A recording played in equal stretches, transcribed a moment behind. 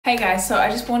Hey guys, so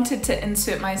I just wanted to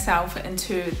insert myself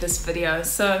into this video.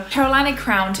 So Carolina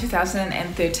Crown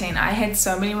 2013, I had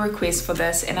so many requests for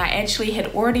this and I actually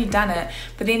had already done it,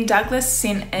 but then Douglas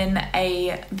sent in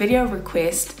a video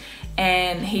request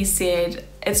and he said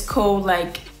it's cool,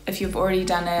 like if you've already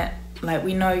done it, like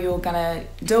we know you're gonna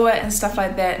do it and stuff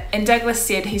like that. And Douglas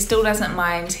said he still doesn't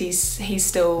mind, he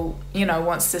still, you know,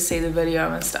 wants to see the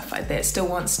video and stuff like that, still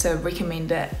wants to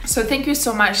recommend it. So thank you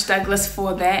so much Douglas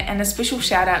for that, and a special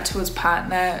shout out to his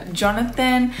partner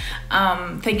Jonathan.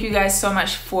 Thank you guys so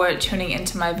much for tuning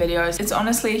into my videos. It's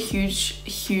honestly a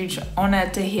huge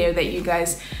honor to hear that you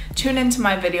guys tune into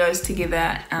my videos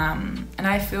together, and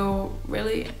I feel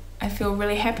really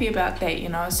happy about that, you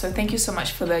know. So thank you so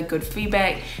much for the good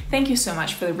feedback, thank you so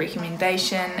much for the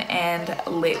recommendation, and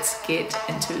let's get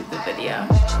into the video.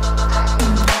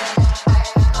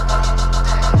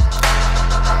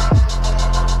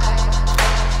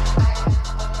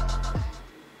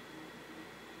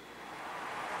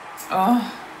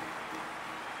 Oh,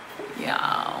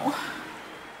 yeah.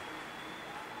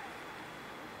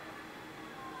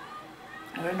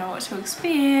 I don't know what to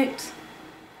expect.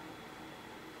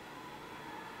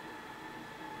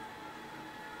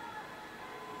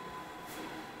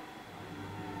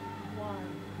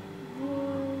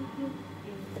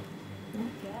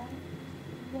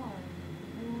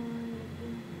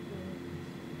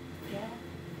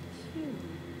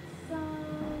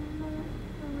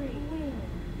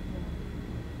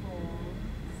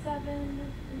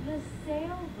 The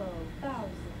sailboat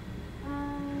 1,000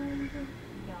 and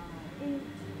 9. It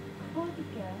could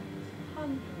get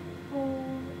 100 for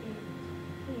it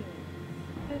is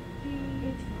 50.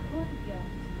 It could get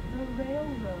the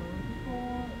railroad for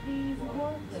these 1,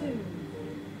 2.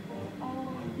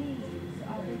 All these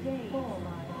are the days,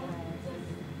 my friends.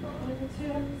 With 2,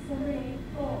 3,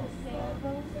 4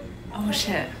 sailboat. Oh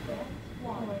shit.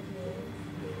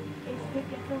 It could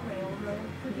get the railroad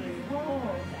for these 4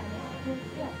 and it could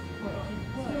get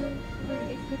 2, 3.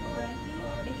 It could Frankie.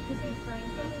 It could be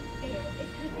Frankie. It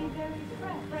could be very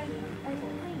Frankie and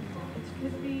clean. It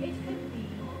could be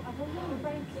of a little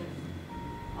Frankie.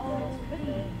 All these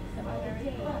are the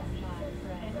days, my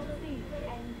friend. And these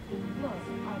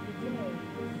are the days.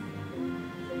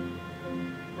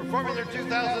 Performing their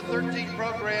 2013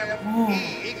 program, E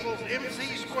equals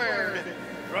MC squared.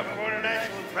 From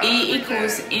International. E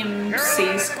equals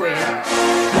MC squared.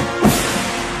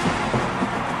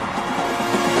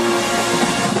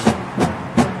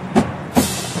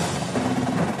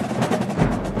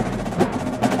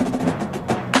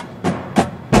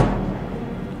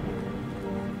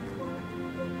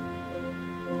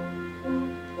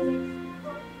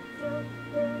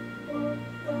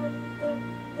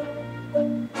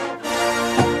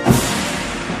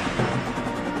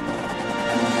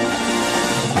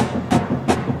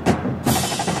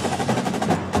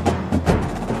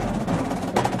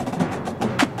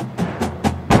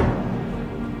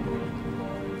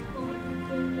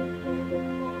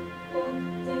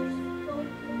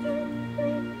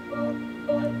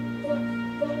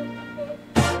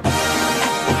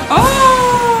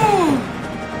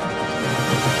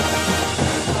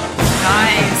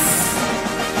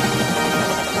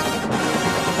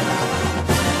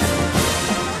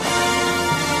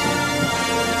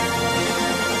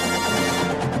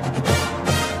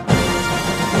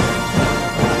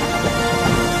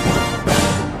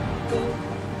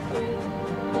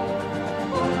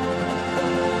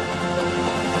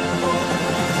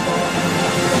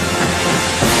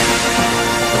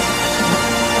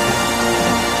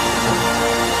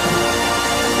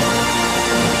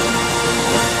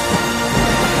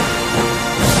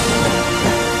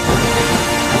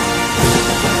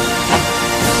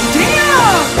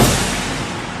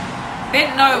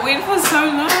 No, it went for so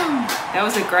long. That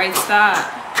was a great start.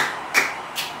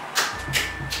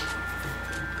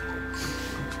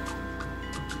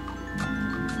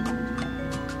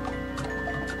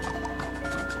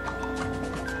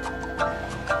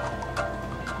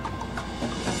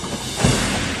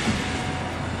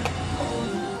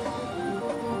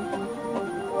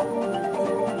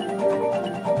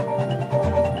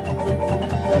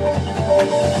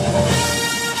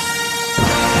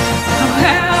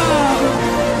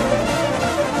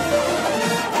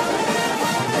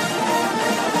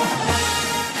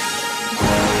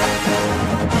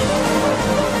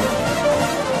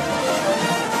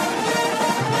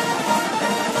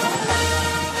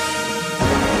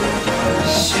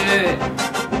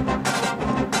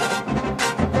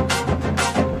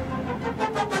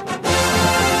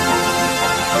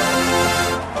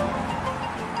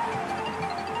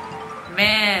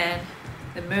 Man,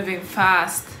 they're moving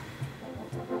fast.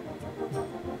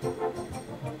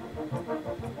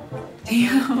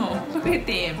 Damn, look at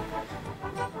them.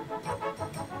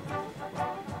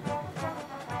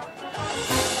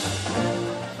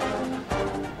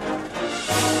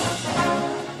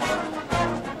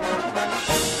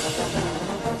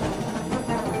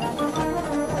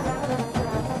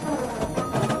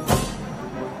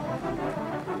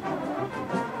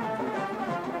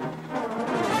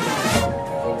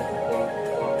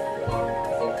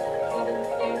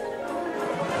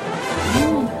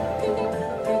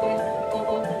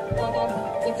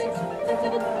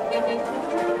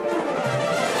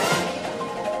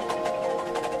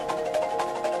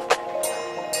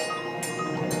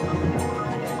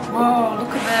 Whoa, look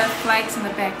at the flags in the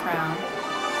background.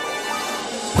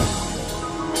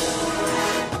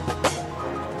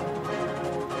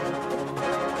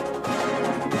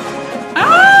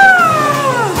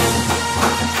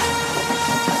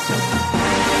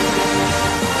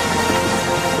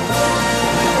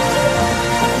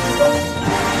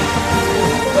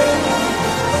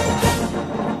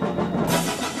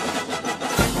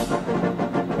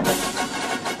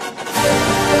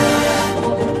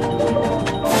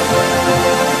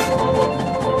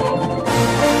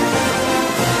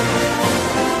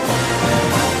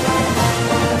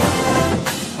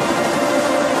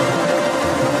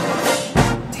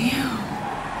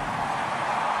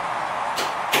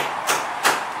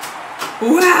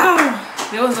 Wow,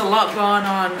 there was a lot going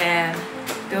on, man.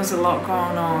 There was a lot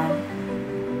going on.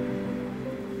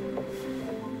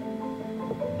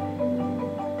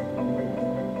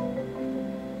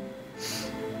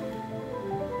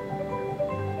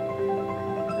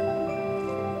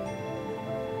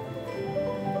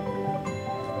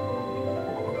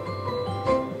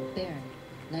 There,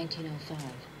 1905.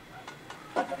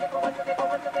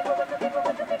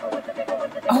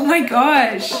 Oh my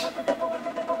gosh.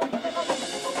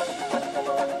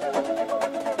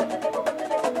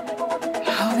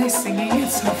 How are they singing it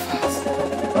so fast?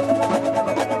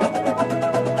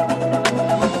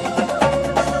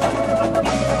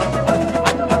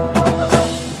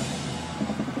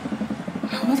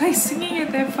 How are they singing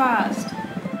it that fast?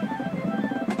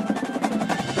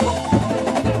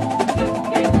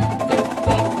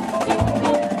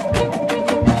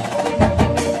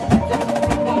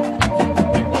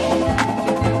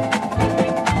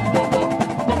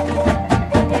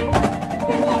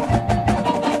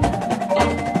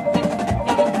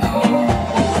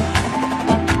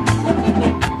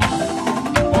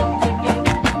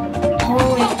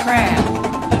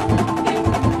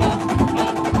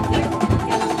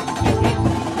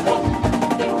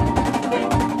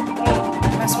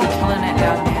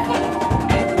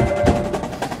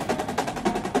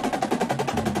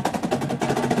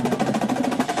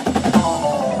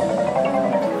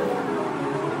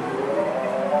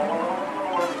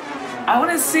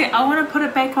 I want to put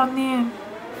it back on there.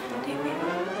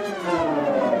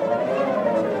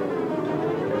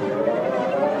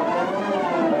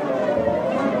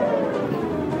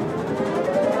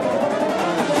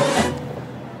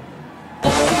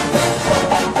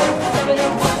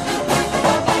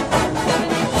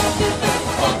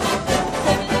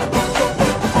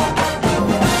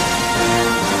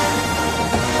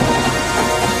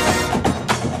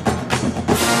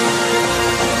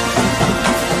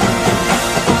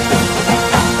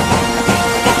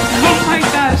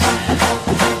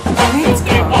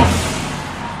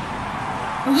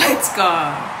 Let's go.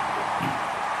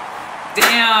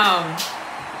 Damn.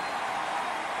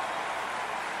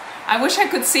 I wish I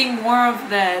could see more of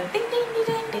the ding ding ding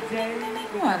ding ding ding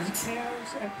ding ones.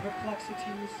 Cares and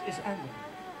perplexities is ended,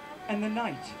 and the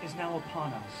night is now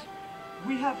upon us.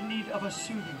 We have need of a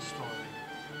soothing story,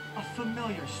 a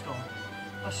familiar story,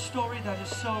 a story that is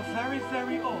so very,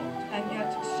 very old and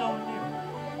yet so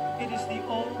new. It is the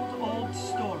old, old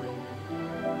story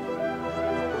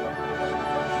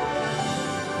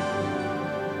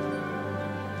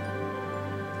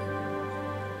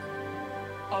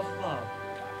of love.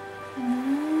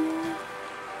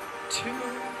 Two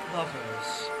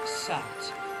lovers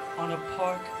sat on a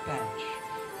park bench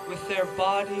with their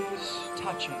bodies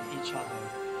touching each other,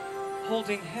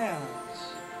 holding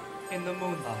hands in the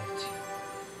moonlight.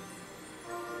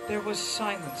 There was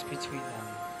silence between them.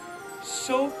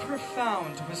 So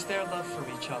profound was their love for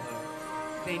each other,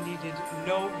 they needed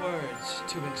no words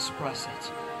to express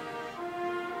it.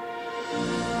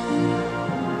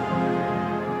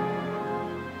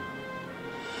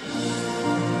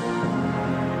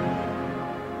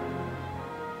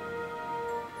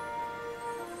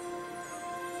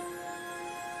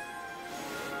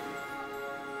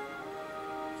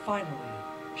 Finally,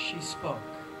 she spoke.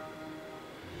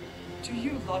 "Do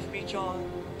you love me, John?"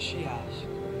 she asked.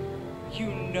 You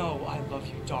know I love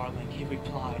you, darling, he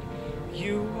replied.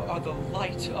 You are the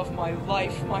light of my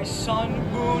life, my sun,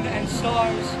 moon, and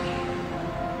stars.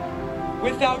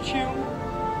 Without you,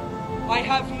 I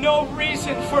have no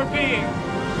reason for being.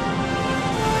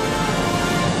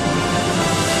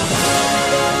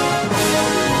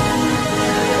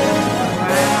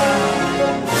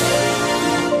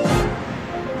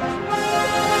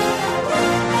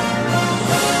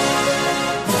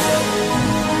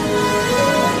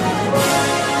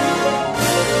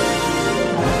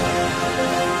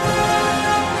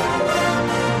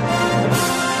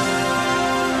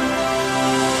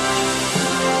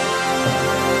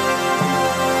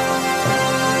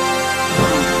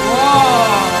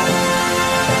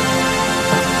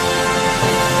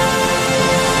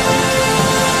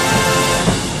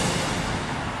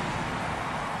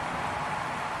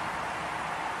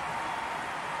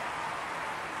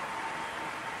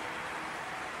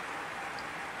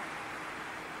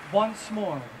 Once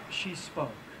more, she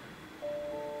spoke.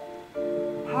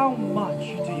 How much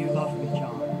do you love me,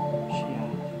 John? She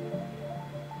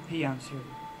asked. He answered,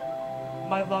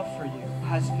 my love for you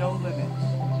has no limits,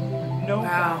 no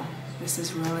bounds. This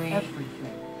is really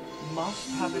everything must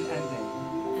have an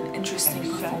ending. An interesting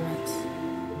performance.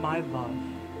 My love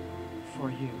for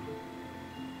you.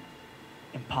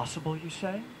 Impossible, you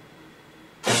say?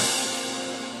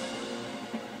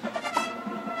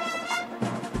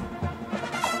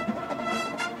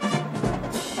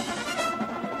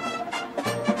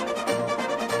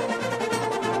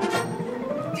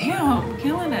 Damn,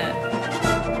 killing it.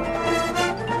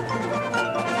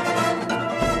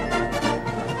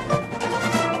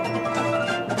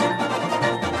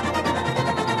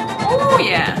 Oh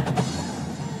yeah.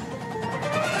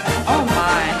 Oh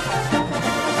my.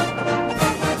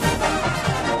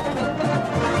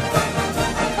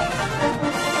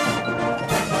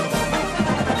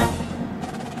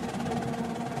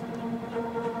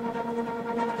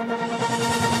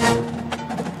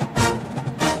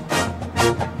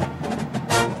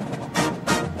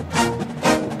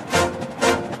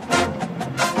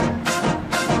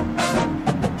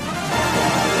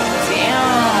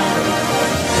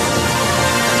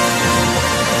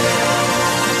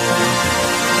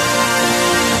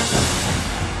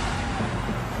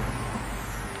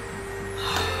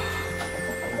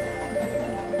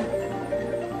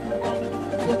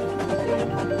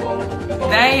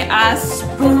 They are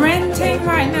sprinting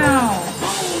right now.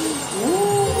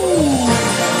 Ooh.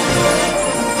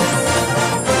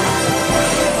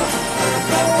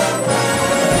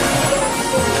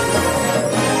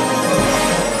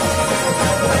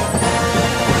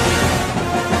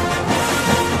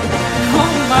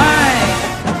 Oh my.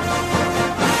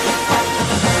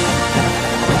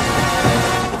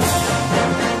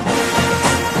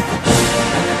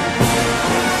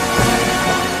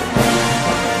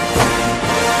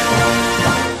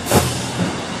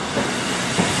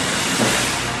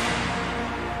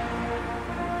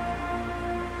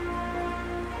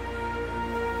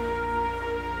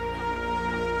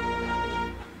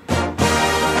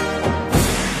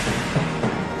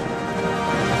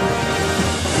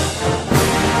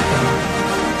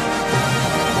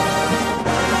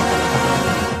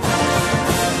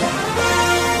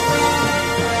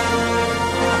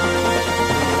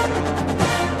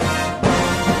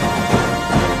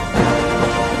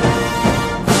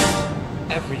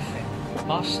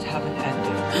 Must have an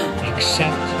ending,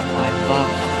 except my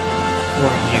love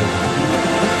for you.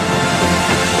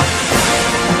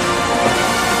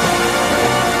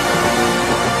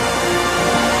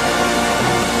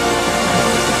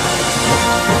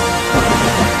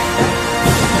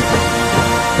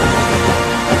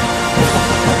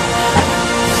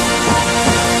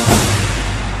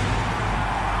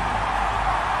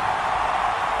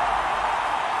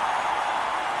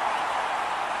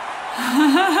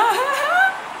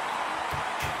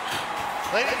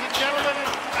 Ladies and gentlemen,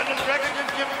 and executive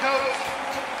Jim Coates,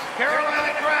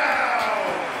 Carolina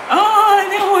crowd. Oh,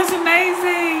 that was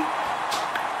amazing.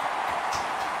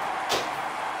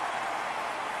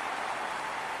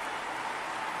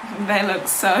 They look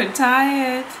so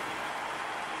tired.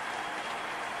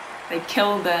 They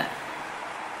killed it.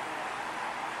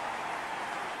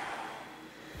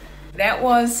 That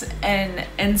was an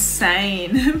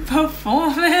insane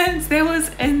performance. That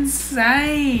was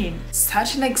insane.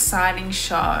 Such an exciting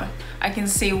show. I can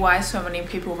see why so many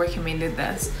people recommended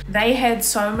this. They had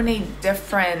so many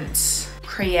different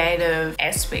creative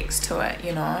aspects to it,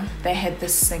 you know. They had the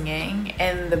singing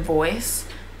and the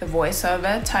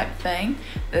voiceover type thing.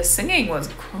 The singing was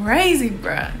crazy,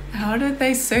 bruh. How did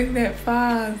they sing that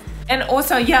fast? And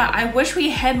also, yeah, I wish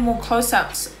we had more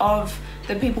close-ups of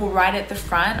the people right at the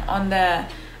front on the,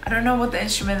 I don't know what the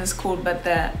instrument is called, but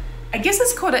I guess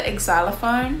it's called an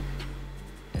xylophone.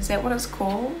 Is that what it's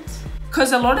called?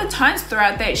 Because a lot of times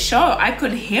throughout that show, I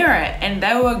could hear it and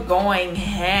they were going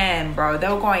ham, bro. They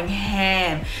were going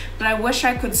ham. But I wish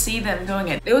I could see them doing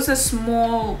it. There was a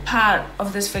small part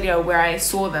of this video where I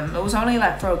saw them. It was only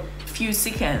like for a few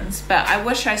seconds, but I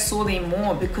wish I saw them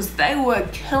more because they were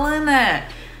killing it.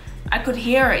 I could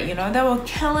hear it, you know, they were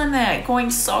killing it, going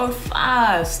so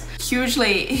fast.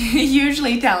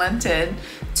 Hugely talented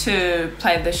to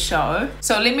play the show.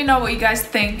 So let me know what you guys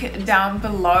think down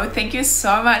below. Thank you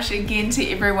so much again to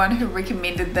everyone who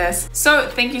recommended this. So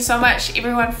thank you so much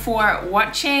everyone for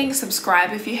watching.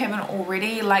 Subscribe if you haven't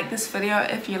already. Like this video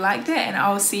if you liked it, and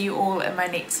I will see you all in my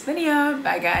next video.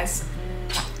 Bye guys.